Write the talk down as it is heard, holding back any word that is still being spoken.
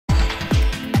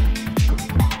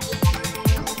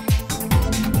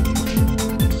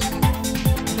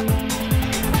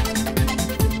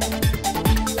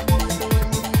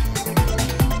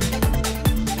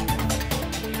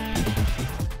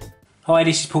Hi,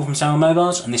 this is Paul from Sound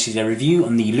Mobiles, and this is a review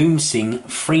on the Lumsing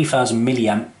 3000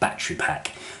 mAh battery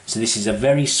pack. So this is a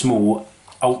very small,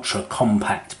 ultra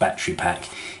compact battery pack.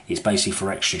 It's basically for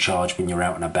extra charge when you're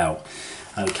out and about.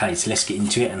 Okay, so let's get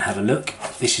into it and have a look.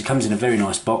 This comes in a very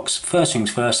nice box. First things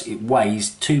first, it weighs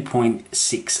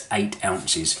 2.68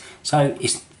 ounces. So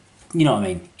it's, you know what I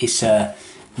mean, it's a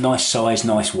nice size,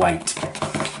 nice weight.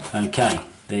 Okay,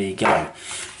 there you go.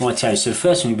 Righto, so the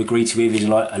first thing we've agreed to with is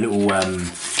like a little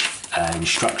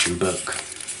instruction book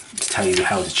to tell you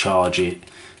how to charge it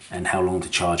and how long to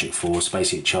charge it for. So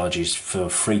basically it charges for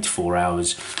 3 to 4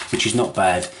 hours, which is not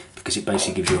bad because it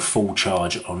basically gives you a full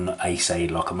charge on a, say,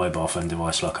 like a mobile phone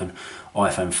device like an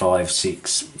iPhone 5,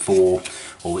 6, 4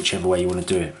 or whichever way you want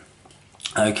to do it.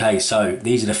 Okay, so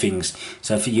these are the things.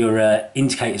 So if your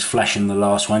indicator's flashing the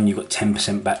last one, you've got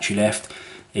 10% battery left.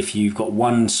 If you've got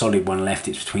one solid one left,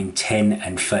 it's between 10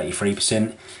 and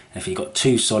 33%. And if you've got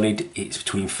two solid, it's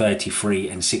between 33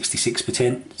 and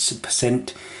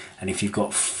 66%. And if you've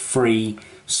got three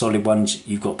solid ones,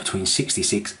 you've got between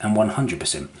 66 and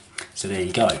 100%. So there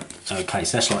you go. Okay,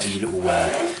 so that's like a little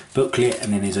booklet,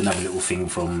 and then there's another little thing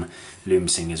from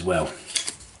Lumsing as well.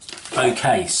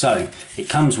 Okay, so it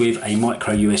comes with a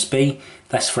micro USB.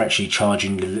 That's for actually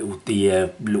charging the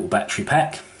little battery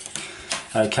pack.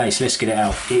 Okay, so let's get it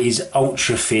out. It is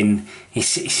ultra thin.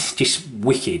 It's just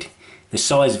wicked. The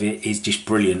size of it is just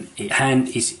brilliant. It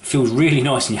feels really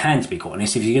nice in your hand, to be quite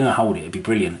honest. If you're going to hold it, it'd be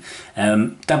brilliant.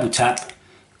 Double tap,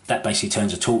 that basically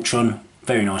turns a torch on.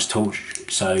 Very nice torch.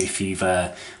 So if you've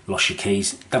lost your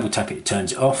keys, double tap it, it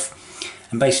turns it off.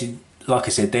 And basically, like I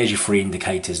said, there's your three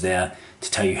indicators there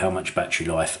to tell you how much battery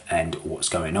life and what's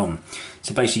going on.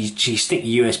 So basically, you stick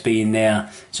your USB in there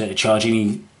so to charge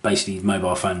any basically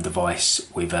mobile phone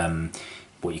device with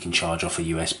what you can charge off a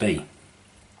USB.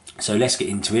 So let's get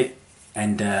into it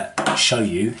and show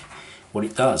you what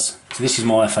it does. So this is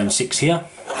my iPhone 6 here.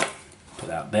 Put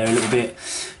that up there a little bit.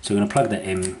 So we're going to plug that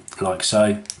in like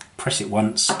so, press it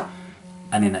once,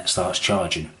 and then that starts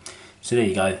charging. So there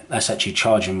you go, that's actually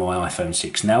charging my iPhone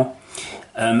 6 now.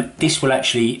 This will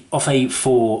actually,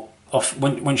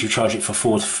 once you charge it for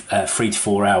 3 to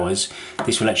 4 hours,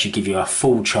 this will actually give you a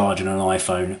full charge on an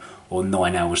iPhone or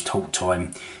 9 hours talk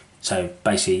time. So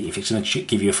basically, if it's going to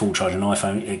give you a full charge on an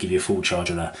iPhone, it'll give you a full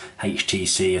charge on a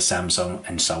HTC, a Samsung,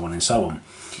 and so on and so on.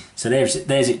 So there's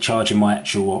it charging my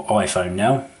actual iPhone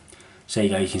now. So there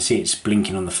you go, you can see it's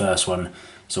blinking on the first one.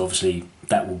 So obviously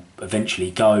that will eventually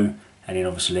go, and then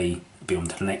obviously be on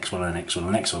to the next one, and the next one,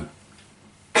 and the next one.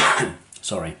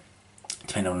 Sorry,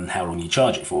 depending on how long you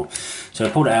charge it for. So I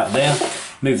pulled it out of there,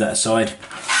 move that aside,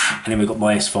 and then we've got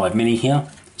my S5 Mini here.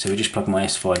 So we just plug my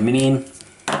S5 Mini in.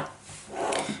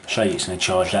 Show you it's going to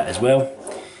charge that as well.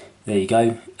 There you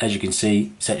go. As you can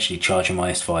see, it's actually charging my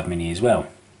S5 Mini as well.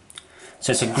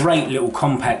 So it's a great little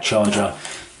compact charger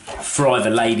for either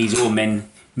ladies or men.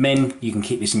 Men, you can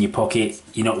keep this in your pocket.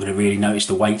 You're not going to really notice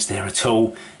the weight's there at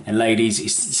all. And ladies,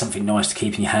 it's something nice to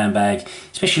keep in your handbag.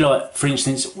 Especially like, for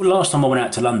instance, last time I went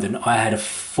out to London, I had a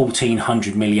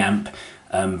 1400 milliamp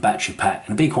battery pack.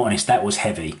 And to be quite honest, that was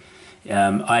heavy.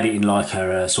 I had it in like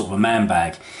a sort of a man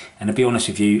bag. And to be honest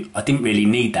with you, I didn't really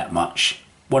need that much.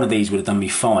 One of these would have done me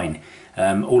fine.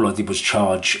 All I did was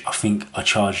charge, I think I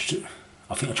charged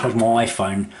my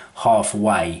iPhone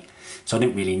halfway. So I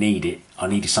didn't really need it. I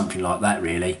needed something like that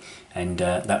really, and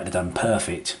that would have done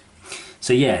perfect.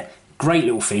 So yeah, great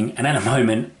little thing. And at the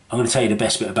moment, I'm going to tell you the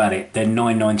best bit about it. They're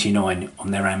 $9.99 on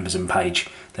their Amazon page.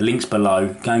 The link's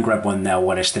below. Go and grab one now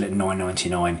while they're still at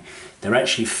 $9.99. They're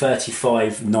actually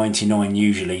 $35.99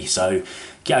 usually. So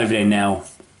get over there now.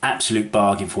 Absolute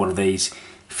bargain for one of these.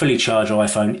 Fully charged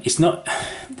iPhone. It's not,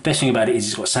 the best thing about it is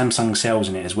it's got Samsung cells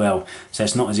in it as well. So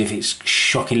it's not as if it's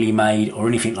shockingly made or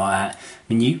anything like that.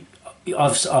 I mean,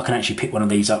 I can actually pick one of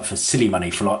these up for silly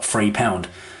money for like £3,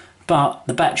 but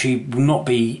the battery will not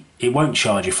be, it won't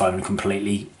charge your phone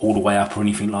completely all the way up or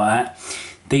anything like that.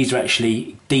 These are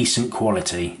actually decent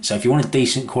quality. So if you want a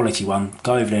decent quality one,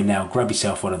 go over there now, grab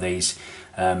yourself one of these.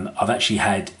 I've actually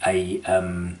had a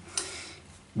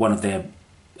one of their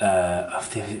I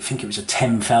think it was a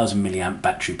 10,000 milliamp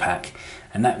battery pack,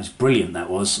 and that was brilliant, that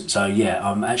was. So yeah,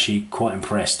 I'm actually quite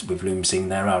impressed with Lumsing.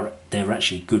 They're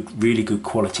actually good, really good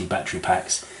quality battery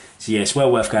packs. So yeah, it's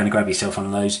well worth going to grab yourself one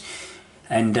of those.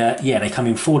 And yeah, they come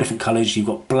in 4 different colours. You've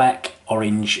got black,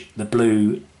 orange, the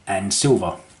blue and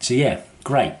silver. So yeah,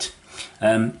 great.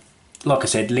 Like I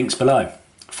said, links below.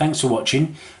 Thanks for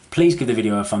watching. Please give the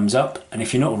video a thumbs up, and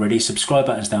if you're not already, subscribe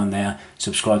button's down there.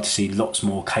 Subscribe to see lots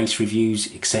more case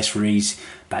reviews, accessories,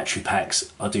 battery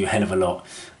packs. I do a hell of a lot.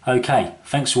 Okay,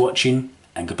 thanks for watching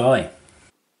and goodbye.